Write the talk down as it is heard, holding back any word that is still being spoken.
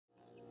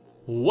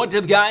What's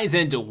up guys,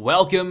 and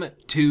welcome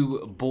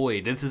to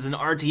BOID. This is an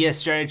RTS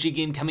strategy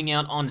game coming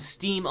out on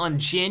Steam on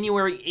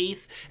January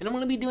 8th, and I'm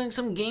going to be doing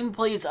some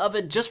gameplays of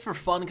it just for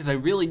fun because I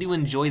really do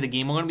enjoy the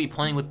game. We're going to be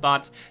playing with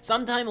bots.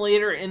 Sometime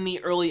later in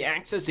the early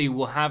access, they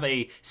will have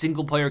a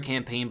single player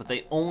campaign, but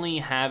they only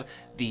have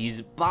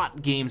these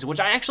bot games, which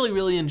I actually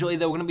really enjoy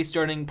though. We're going to be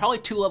starting probably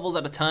 2 levels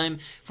at a time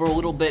for a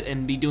little bit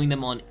and be doing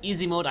them on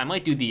easy mode. I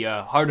might do the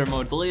harder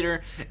modes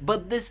later,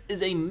 but this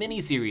is a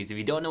mini series. If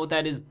you don't know what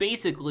that is,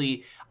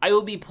 basically I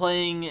will be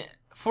playing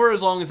for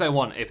as long as I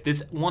want. If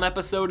this 1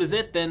 episode is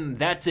it, then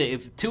that's it.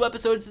 If 2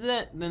 episodes is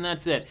it, then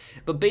that's it.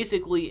 But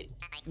basically,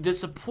 the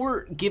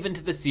support given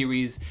to the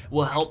series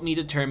will help me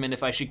determine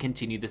if I should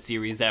continue the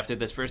series after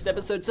this first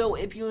episode. So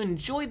if you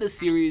enjoy the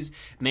series,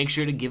 make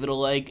sure to give it a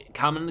like,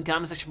 comment in the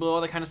comment section below,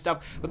 all that kind of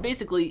stuff. But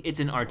basically, it's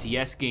an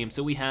RTS game.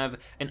 So we have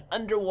an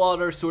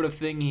underwater sort of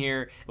thing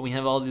here, and we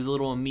have all these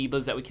little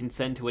amoebas that we can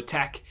send to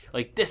attack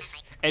like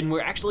this. And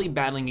we're actually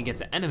battling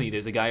against an enemy.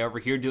 There's a guy over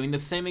here doing the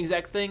same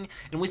exact thing,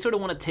 and we sort of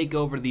want to take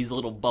over these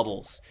little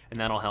bubbles, and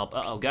that'll help.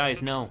 Uh-oh,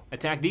 guys, no.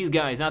 Attack these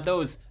guys, not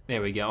those.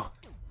 There we go.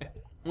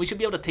 We should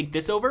be able to take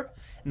this over,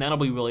 and that'll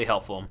be really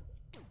helpful.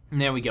 And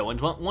there we go, and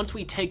once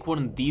we take one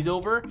of these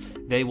over,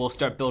 they will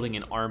start building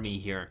an army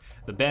here.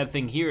 The bad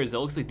thing here is it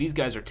looks like these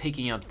guys are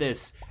taking out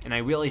this, and I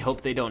really hope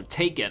they don't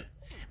take it.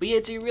 But yeah,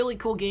 it's a really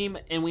cool game,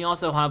 and we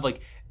also have,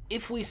 like,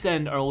 if we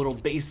send our little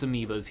base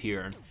amoebas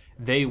here,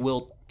 they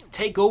will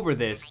take over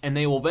this, and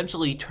they will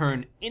eventually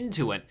turn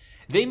into it.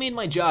 They made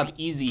my job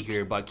easy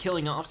here by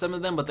killing off some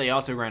of them, but they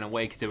also ran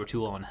away because they were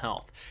too low on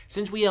health.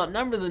 Since we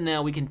outnumber them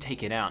now, we can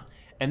take it out.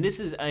 And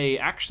this is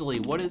actually,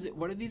 what is it?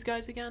 What are these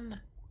guys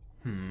again?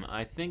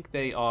 I think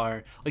they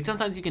are, like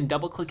sometimes you can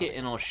double click it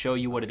and it'll show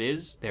you what it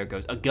is. There it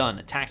goes, a gun,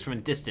 attacks from a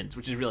distance,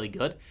 which is really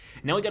good.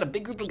 Now we got a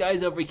big group of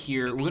guys over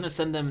here. We're gonna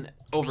send them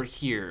over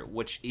here,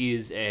 which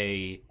is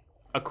a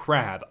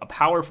crab, a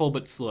powerful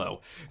but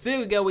slow. So there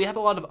we go, we have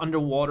a lot of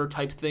underwater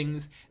type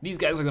things. These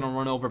guys are gonna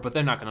run over, but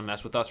they're not gonna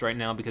mess with us right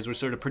now because we're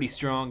sort of pretty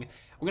strong.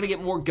 We're gonna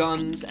get more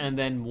guns and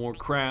then more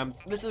crabs.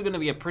 This is gonna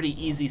be a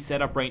pretty easy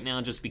setup right now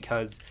just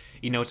because,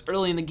 you know, it's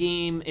early in the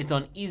game, it's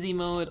on easy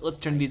mode. Let's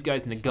turn these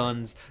guys into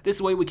guns.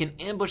 This way we can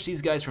ambush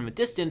these guys from a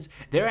distance.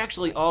 They're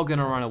actually all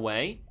gonna run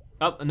away.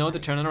 Oh, no,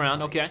 they're turning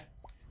around, okay.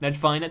 That's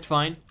fine, that's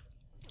fine.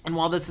 And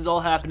while this is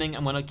all happening,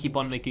 I'm gonna keep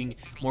on making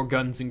more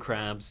guns and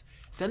crabs.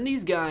 Send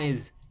these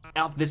guys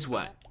out this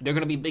way. They're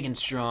gonna be big and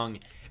strong.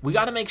 We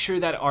gotta make sure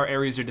that our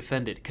areas are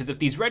defended, because if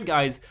these red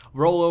guys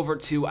roll over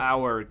to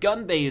our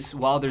gun base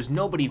while there's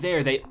nobody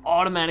there, they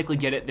automatically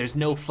get it. There's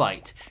no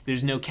fight,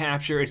 there's no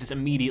capture, it's just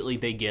immediately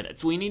they get it.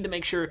 So we need to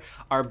make sure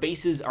our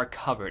bases are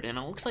covered, and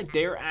it looks like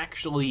they're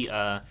actually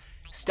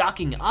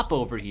stocking up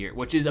over here,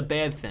 which is a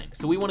bad thing.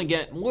 So we wanna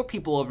get more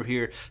people over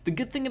here. The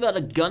good thing about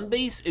a gun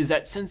base is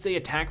that since they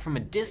attack from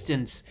a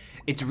distance,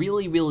 it's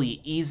really,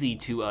 really easy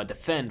to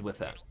defend with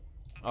that.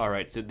 All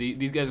right, so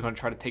these guys are gonna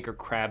try to take our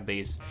crab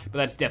base, but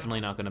that's definitely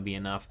not gonna be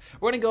enough.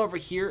 We're gonna go over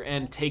here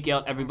and take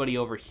out everybody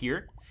over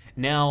here.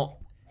 Now,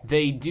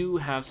 they do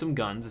have some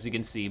guns, as you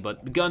can see,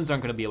 but the guns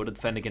aren't gonna be able to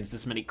defend against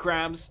this many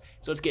crabs.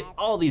 So let's get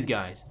all these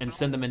guys and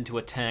send them into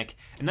attack.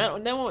 And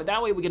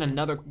that way we get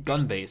another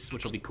gun base,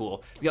 which will be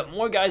cool. We got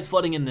more guys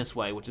flooding in this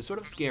way, which is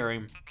sort of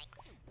scary.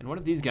 And what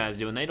are these guys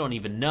doing? They don't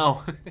even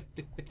know.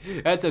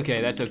 That's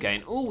okay, that's okay.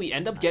 And ooh, we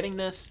end up getting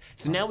this.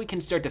 So now we can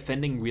start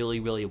defending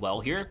really, really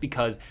well here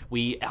because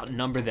we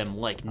outnumber them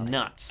like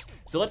nuts.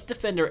 So let's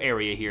defend our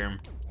area here.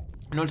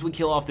 And once we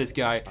kill off this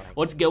guy,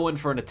 let's go in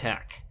for an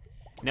attack.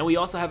 Now we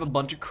also have a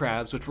bunch of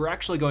crabs, which we're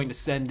actually going to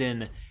send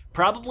in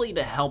probably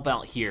to help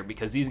out here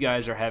because these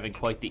guys are having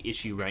quite the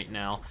issue right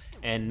now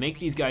and make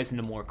these guys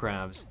into more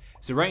crabs.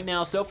 So right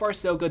now, so far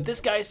so good.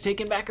 This guy's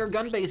taking back our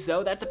gun base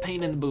though. That's a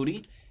pain in the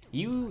booty.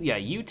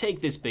 You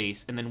take this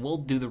base, and then we'll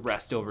do the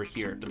rest over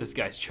here. But this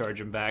guy's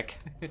charging back.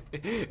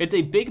 It's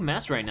a big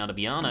mess right now, to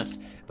be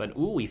honest. But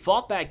ooh, we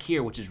fought back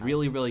here, which is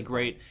really, really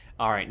great.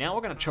 All right, now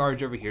we're gonna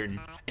charge over here, and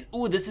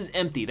ooh, this is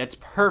empty. That's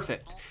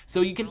perfect.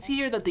 So you can see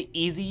here that the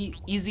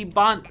easy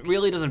bot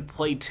really doesn't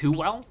play too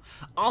well.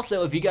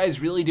 Also, if you guys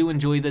really do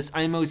enjoy this,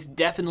 I most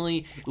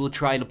definitely will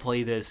try to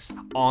play this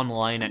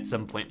online at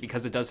some point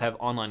because it does have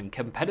online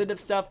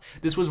competitive stuff.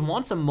 This was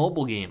once a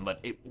mobile game,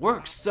 but it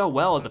works so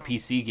well as a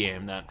PC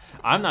game that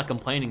I'm not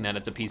complaining that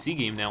it's a PC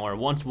game now, or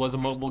once was a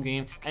mobile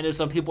game. I know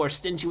some people are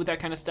stingy with that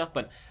kind of stuff,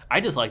 but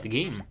I just like the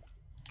game.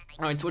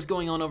 All right, so what's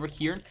going on over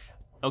here?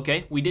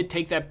 Okay, we did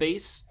take that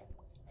base,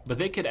 but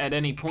they could at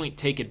any point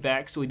take it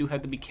back, so we do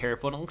have to be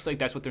careful, and it looks like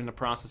that's what they're in the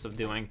process of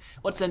doing.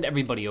 Let's send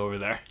everybody over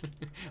there.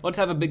 Let's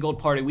have a big old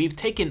party. We've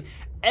taken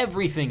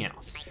everything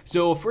else.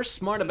 So if we're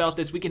smart about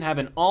this, we can have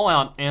an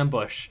all-out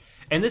ambush.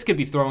 And this could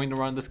be throwing the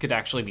run, this could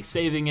actually be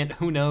saving it,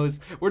 who knows?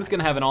 We're just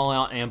gonna have an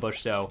all-out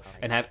ambush though,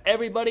 and have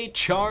everybody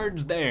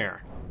charge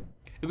there.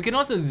 We can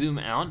also zoom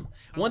out.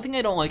 One thing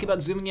I don't like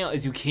about zooming out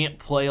is you can't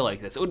play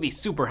like this. It would be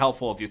super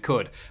helpful if you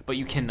could, but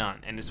you cannot,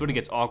 and it sort of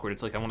gets awkward.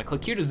 It's like I want to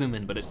click here to zoom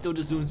in, but it still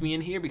just zooms me in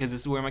here because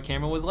this is where my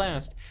camera was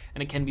last,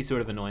 and it can be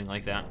sort of annoying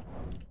like that.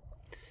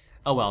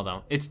 Oh well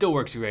though, it still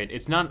works great.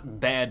 It's not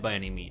bad by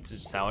any means,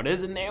 it's just how it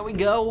is, and there we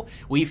go.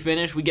 We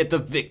finish, we get the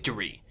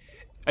victory.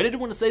 I did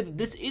want to say that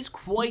this is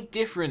quite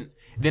different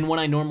than what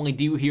I normally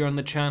do here on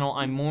the channel.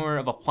 I'm more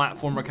of a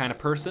platformer kind of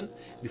person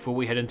before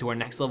we head into our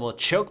next level of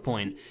choke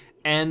point.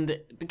 And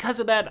because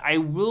of that, I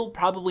will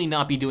probably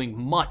not be doing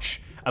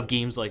much of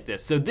games like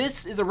this. So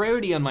this is a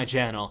rarity on my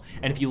channel,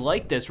 and if you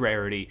like this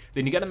rarity,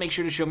 then you gotta make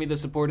sure to show me the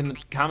support in the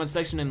comment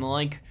section and the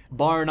like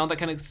bar and all that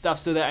kind of stuff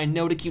so that I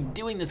know to keep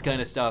doing this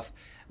kind of stuff.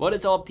 But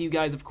it's all up to you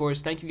guys, of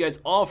course. Thank you guys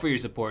all for your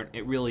support.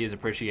 It really is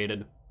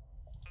appreciated.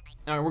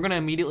 All right, we're gonna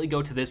immediately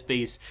go to this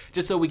base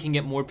just so we can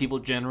get more people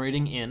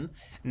generating in.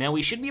 Now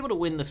we should be able to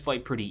win this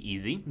fight pretty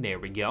easy. There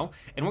we go.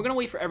 And we're gonna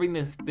wait for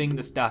everything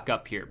to stock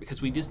up here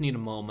because we just need a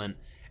moment.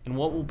 And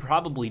what we'll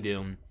probably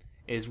do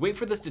is wait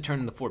for this to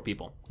turn into 4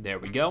 people. There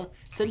we go.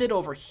 Send it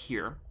over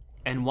here.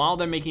 And while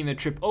they're making their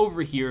trip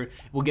over here,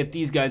 we'll get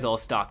these guys all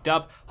stocked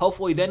up.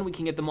 Hopefully then we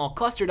can get them all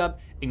clustered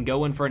up and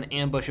go in for an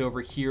ambush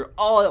over here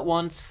all at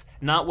once,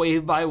 not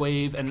wave by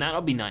wave, and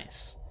that'll be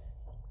nice.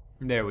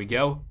 There we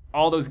go.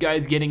 All those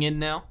guys getting in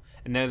now,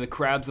 and they're the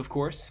crabs, of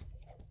course.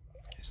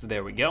 So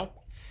there we go.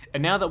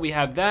 And now that we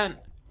have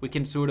that, we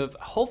can sort of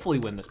hopefully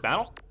win this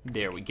battle.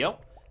 There we go.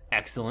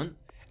 Excellent.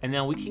 And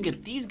now we can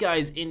get these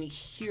guys in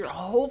here.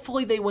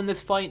 Hopefully they win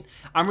this fight.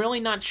 I'm really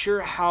not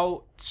sure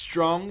how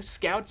strong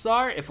scouts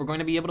are, if we're going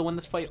to be able to win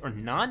this fight or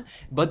not.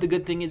 But the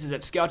good thing is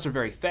that scouts are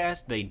very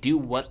fast. They do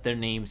what their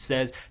name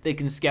says. They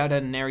can scout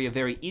out an area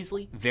very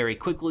easily, very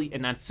quickly,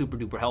 and that's super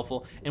duper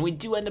helpful. And we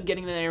do end up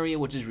getting that area,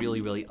 which is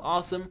really, really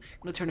awesome. I'm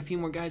gonna turn a few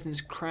more guys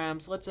into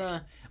crabs. Let's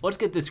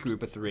get this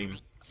group of 3.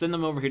 Send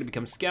them over here to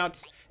become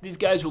scouts. These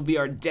guys will be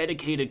our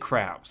dedicated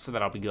crabs, so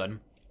that'll be good.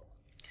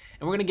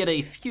 And we're gonna get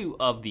a few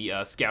of the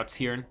scouts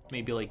here,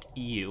 maybe like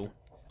you.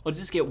 Let's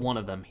just get one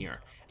of them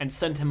here and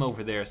send him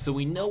over there so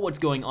we know what's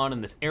going on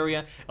in this area.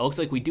 It looks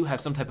like we do have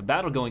some type of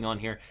battle going on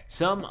here.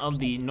 Some of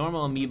the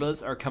normal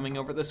amoebas are coming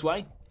over this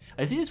way.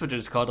 I think that's what they're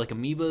just called, like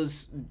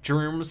amoebas,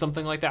 germs,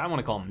 something like that. I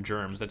wanna call them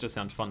germs, that just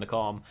sounds fun to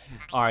call them.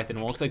 All right, then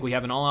it looks like we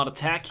have an all-out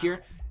attack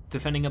here.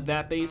 Defending up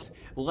that base.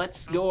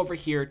 Let's go over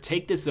here,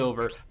 take this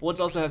over. But let's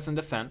also have some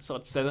defense, so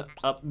let's set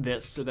up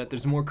this so that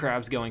there's more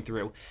crabs going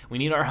through. We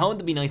need our home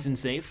to be nice and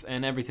safe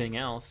and everything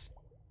else.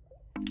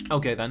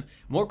 Okay then,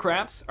 more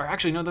crabs, or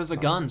actually no, those are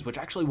guns, which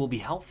actually will be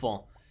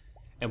helpful.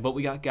 But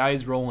we got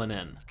guys rolling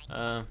in.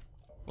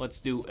 Let's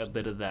do a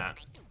bit of that.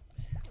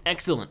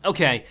 Excellent,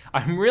 okay,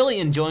 I'm really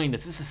enjoying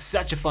this. This is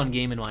such a fun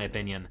game in my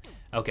opinion.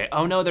 Okay,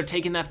 oh no, they're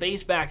taking that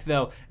base back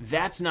though.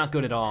 That's not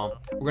good at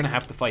all. We're gonna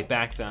have to fight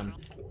back then.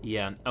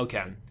 Yeah,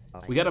 okay.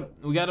 We got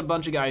a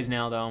bunch of guys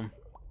now though.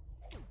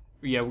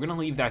 Yeah, we're gonna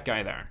leave that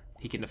guy there.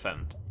 He can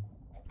defend.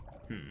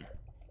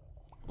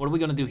 What are we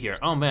gonna do here?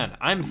 Oh man,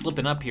 I'm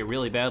slipping up here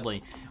really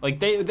badly. Like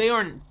they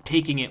aren't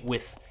taking it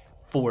with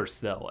force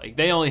though. Like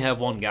they only have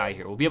one guy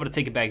here. We'll be able to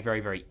take it back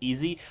very, very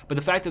easy. But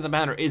the fact of the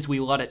matter is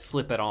we let it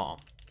slip at all.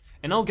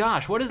 And oh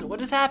gosh, what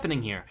is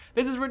happening here?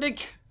 This is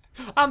ridiculous.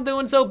 I'm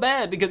doing so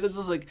bad because this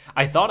is like,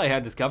 I thought I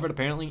had this covered,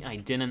 apparently I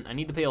didn't. I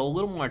need to pay a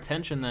little more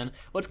attention then.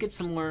 Let's get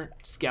some more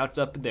scouts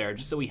up there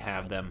just so we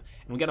have them.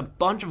 And we got a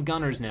bunch of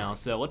gunners now,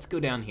 so let's go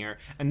down here.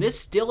 And this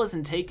still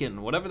isn't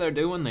taken. Whatever they're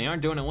doing, they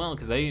aren't doing it well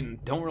because they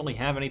don't really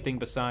have anything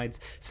besides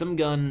some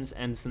guns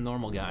and some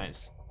normal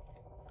guys.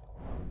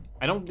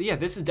 Yeah,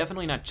 this is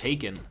definitely not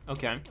taken.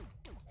 Okay.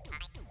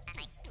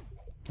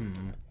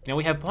 Now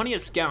we have plenty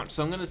of scouts,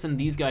 so I'm gonna send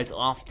these guys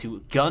off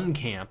to gun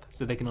camp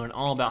so they can learn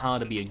all about how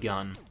to be a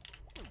gun.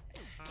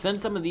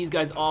 Send some of these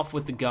guys off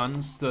with the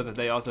guns so that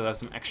they also have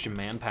some extra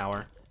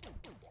manpower.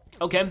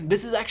 Okay,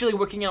 this is actually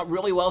working out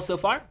really well so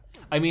far.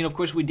 I mean, of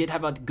course, we did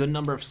have a good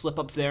number of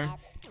slip-ups there.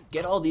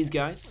 Get all these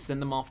guys,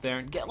 send them off there,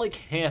 and get like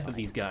half of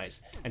these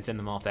guys and send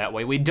them off that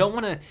way. We don't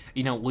wanna,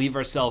 leave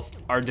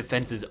our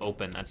defenses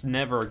open. That's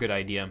never a good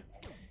idea.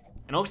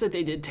 And it looks like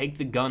they did take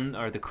the gun,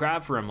 or the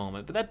crab for a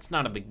moment, but that's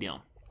not a big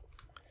deal.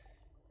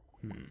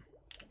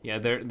 Yeah,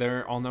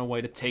 they're on their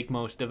way to take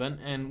most of it,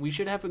 and we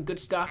should have a good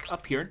stock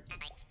up here.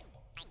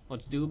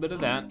 Let's do a bit of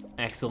that.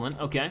 Excellent,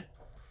 okay.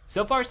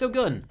 So far, so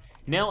good.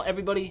 Now,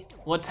 everybody,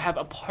 let's have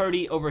a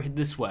party over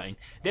this way.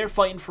 They're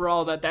fighting for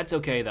all that, that's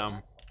okay though.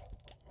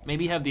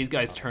 Maybe have these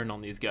guys turn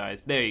on these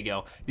guys. There you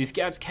go. These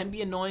scouts can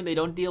be annoying, they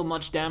don't deal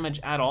much damage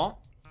at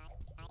all.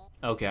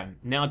 Okay,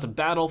 now it's a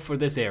battle for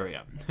this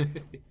area.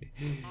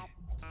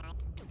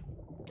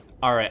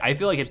 All right, I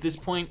feel like at this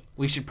point,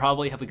 we should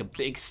probably have like a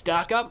big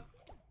stock up.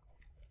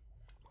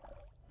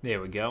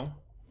 There we go.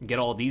 Get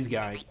all these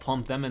guys,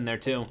 plump them in there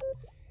too.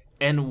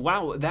 And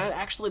wow,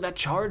 that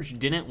charge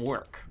didn't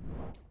work.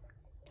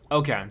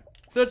 Okay,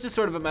 so it's just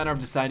sort of a matter of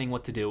deciding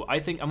what to do. I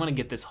think I'm gonna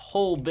get this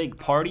whole big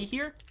party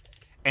here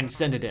and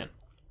send it in.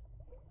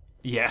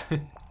 Yeah.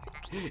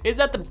 Is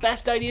that the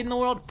best idea in the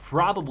world?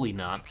 Probably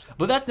not.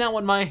 But that's not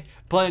what my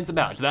plan's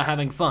about. It's about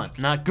having fun,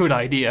 not good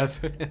ideas.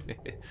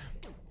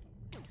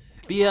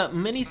 But yeah,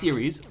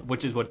 mini-series,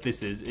 which is what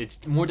this is,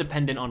 it's more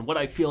dependent on what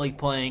I feel like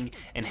playing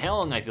and how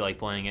long I feel like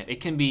playing it.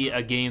 It can be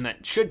a game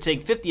that should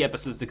take 50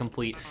 episodes to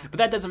complete, but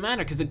that doesn't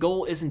matter because the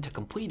goal isn't to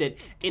complete it,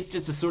 it's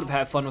just to sort of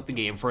have fun with the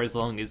game for as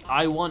long as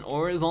I want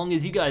or as long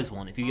as you guys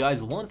want. If you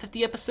guys want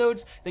 50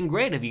 episodes, then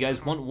great. If you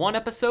guys want 1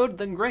 episode,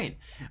 then great.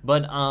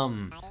 But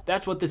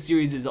that's what this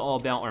series is all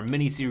about, or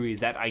mini-series,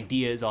 that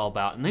idea is all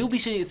about. And you'll be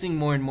seeing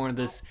more and more of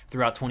this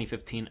throughout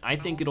 2015. I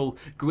think it'll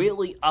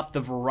greatly up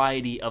the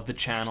variety of the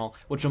channel,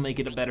 which will make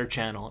it a better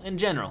channel in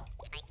general.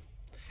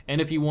 And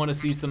if you want to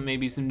see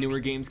maybe some newer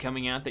games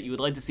coming out that you would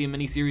like to see a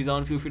mini-series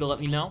on, feel free to let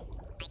me know.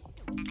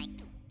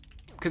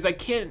 Because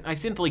I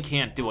simply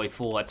can't do a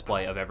full Let's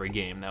Play of every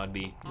game. That would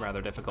be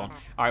rather difficult.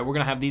 All right, we're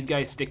gonna have these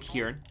guys stick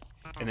here,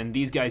 and then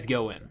these guys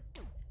go in.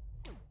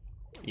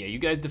 Yeah, you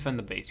guys defend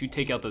the base. You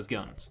take out those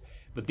guns.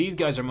 But these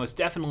guys are most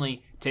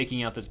definitely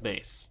taking out this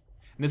base.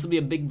 And this will be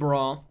a big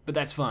brawl, but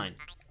that's fine.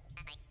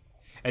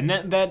 And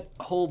that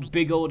whole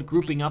big old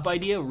grouping up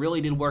idea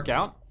really did work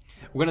out.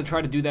 We're gonna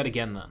try to do that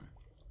again then.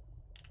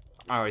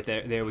 All right,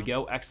 there we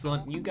go,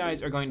 excellent. You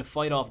guys are going to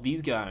fight off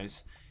these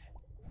guys.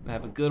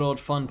 Have a good old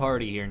fun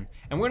party here.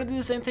 And we're gonna do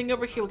the same thing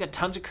over here. We got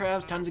tons of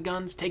crabs, tons of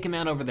guns. Take them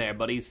out over there,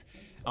 buddies.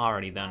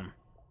 Alrighty then.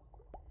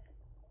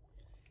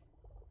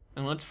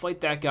 And let's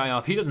fight that guy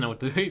off. He doesn't know what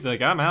to do. He's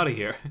like, I'm out of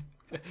here.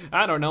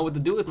 I don't know what to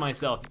do with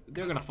myself.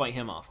 They're gonna fight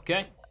him off,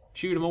 okay?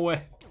 Shoot him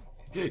away.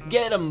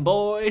 Get him,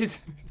 boys.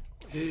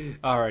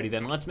 Alrighty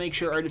then, let's make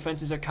sure our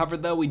defenses are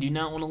covered though. We do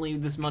not want to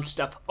leave this much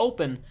stuff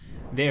open.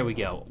 There we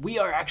go. We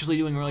are actually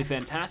doing really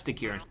fantastic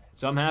here,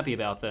 so I'm happy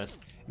about this.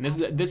 And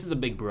this is a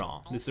big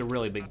brawl. This is a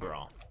really big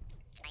brawl.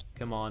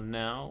 Come on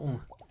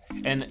now.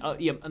 And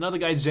yeah, another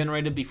guy's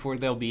generated before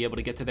they'll be able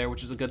to get to there,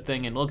 which is a good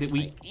thing. And look,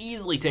 we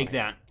easily take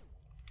that.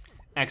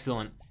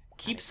 Excellent.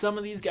 Keep some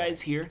of these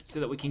guys here so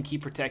that we can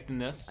keep protecting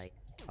this.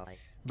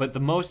 But the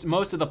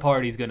most of the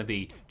party's gonna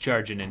be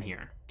charging in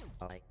here.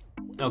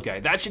 Okay,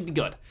 that should be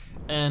good.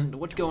 And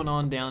what's going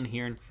on down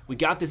here? We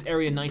got this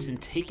area nice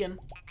and taken,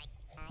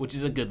 which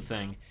is a good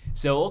thing.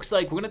 So it looks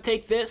like we're gonna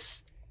take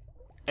this,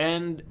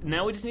 and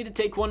now we just need to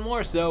take one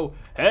more. So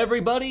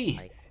everybody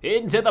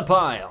into the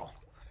pile.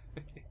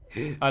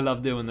 I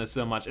love doing this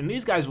so much. And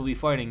these guys will be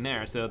fighting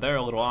there, so they're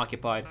a little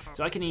occupied.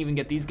 So I can even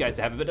get these guys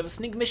to have a bit of a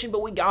sneak mission,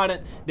 but we got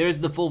it. There's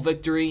the full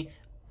victory.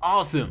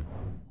 Awesome.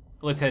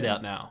 Let's head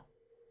out now.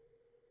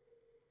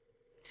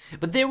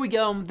 But there we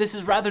go, this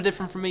is rather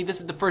different for me. This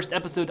is the first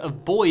episode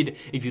of BOID.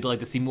 If you'd like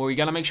to see more, you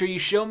gotta make sure you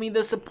show me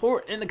the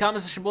support in the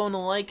comment section below and a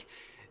like,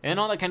 and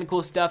all that kind of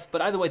cool stuff.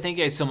 But either way, thank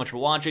you guys so much for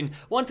watching.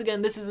 Once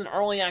again, this is an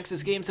early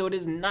access game, so it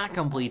is not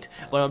complete,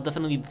 but I'll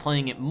definitely be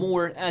playing it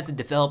more as it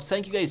develops.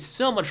 Thank you guys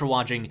so much for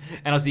watching,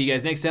 and I'll see you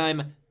guys next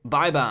time.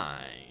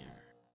 Bye-bye.